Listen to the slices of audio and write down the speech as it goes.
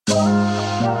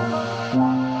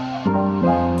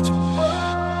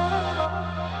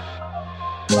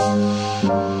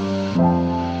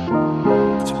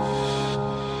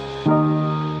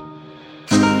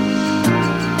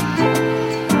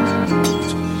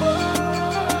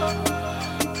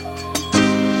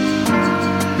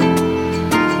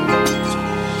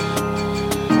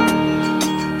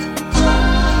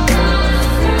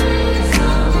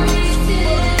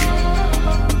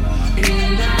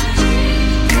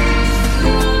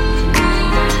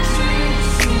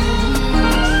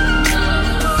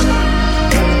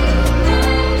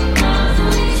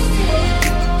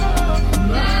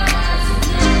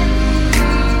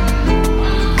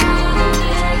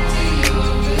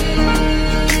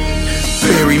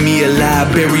me alive,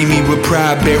 bury me with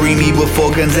pride, bury me with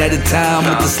 4 guns at a time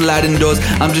with the sliding doors.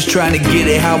 I'm just trying to get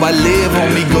it how I live,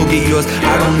 homie, go get yours.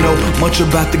 I don't know much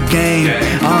about the game,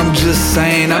 I'm just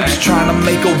saying, I'm just trying to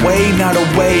make a way, not a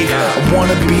way. I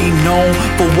wanna be known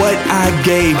for what I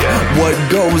gave. What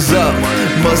goes up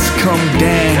must come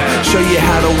down. Show you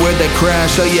how to wear that crown,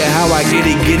 show you how I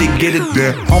get it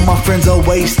down. All my friends are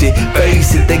wasted,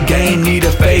 face it, the game need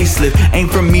a facelift.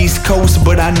 Ain't from East Coast,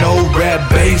 but I know rap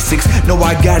basics. No,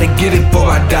 I gotta get it before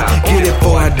I die, get it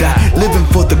before I die. Living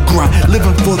for the grind,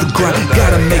 living for the grind.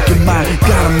 Gotta make it mine,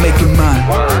 gotta make it mine.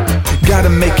 Gotta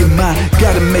make it mine,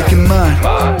 gotta make it mine.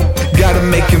 Gotta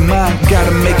make it mine,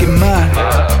 gotta make it mine.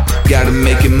 Gotta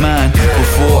make it mine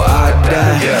before I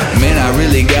die. Man, I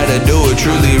really gotta do it,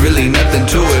 truly, really nothing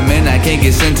to it. Man, I can't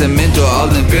get sentimental, all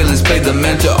them feelings play the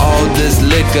mental. All this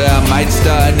liquor, I might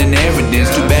start an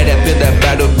evidence. Too bad I feel that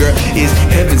battle, girl, is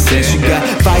heaven sent. She got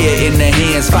fire in the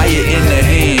hands, fire in the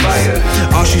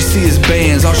hands. All she see is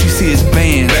bands, all she see is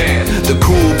bands. The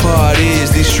cool part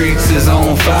is these streets is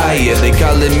on fire. They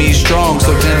calling me strong,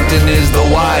 so tempting is the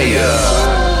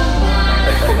wire.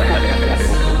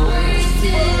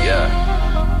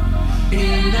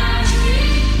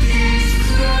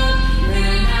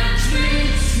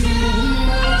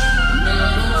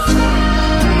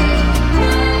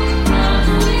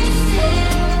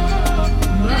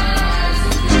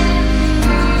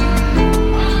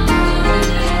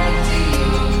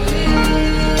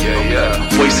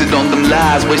 Wasted on them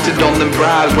lies, wasted on them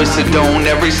bribes, wasted on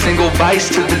every single vice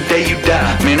till the day you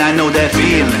die. Man, I know that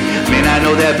feeling, man, I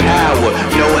know that power.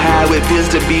 Know how it feels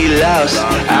to be lost,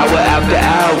 hour after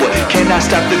hour. Cannot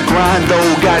stop the grind though,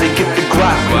 gotta get the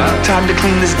guap. Time to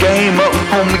clean this game up,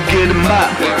 home to get a mop.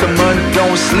 The money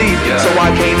don't sleep, so I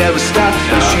can't ever stop.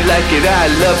 If she like it, I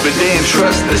love it, and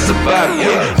trust this about it.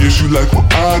 Yeah, she like what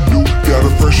I do, got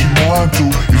a friend she mine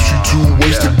too. If she too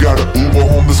wasted, got a Uber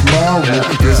home that's my room.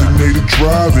 Designated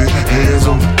driving, hands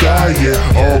on the thigh,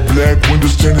 yeah. All black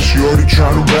windows tinted, she already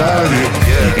tryna ride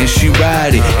it. And she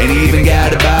ride it, and even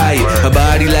gotta buy it. Her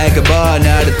body like a bar,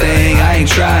 not a thing, I ain't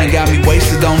trying. Got me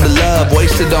wasted on the love,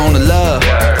 wasted on the love.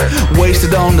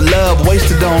 Wasted on the love,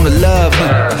 wasted on the love.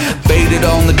 Faded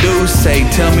on the deuce, say,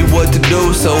 tell me what to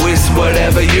do, so it's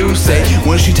whatever you say.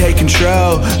 When she take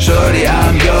control, shorty,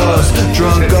 I'm yours.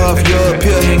 Drunk off your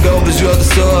pure hangovers, you're the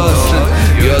source.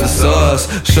 You're the source.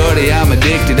 Shorty, I'm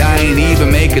addicted, I ain't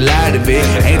even make a light of it.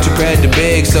 Ain't too proud to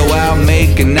beg, so I'll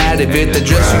make a night of it. The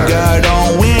dress you got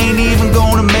on, we ain't even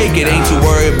gonna make it. Ain't too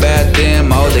worried about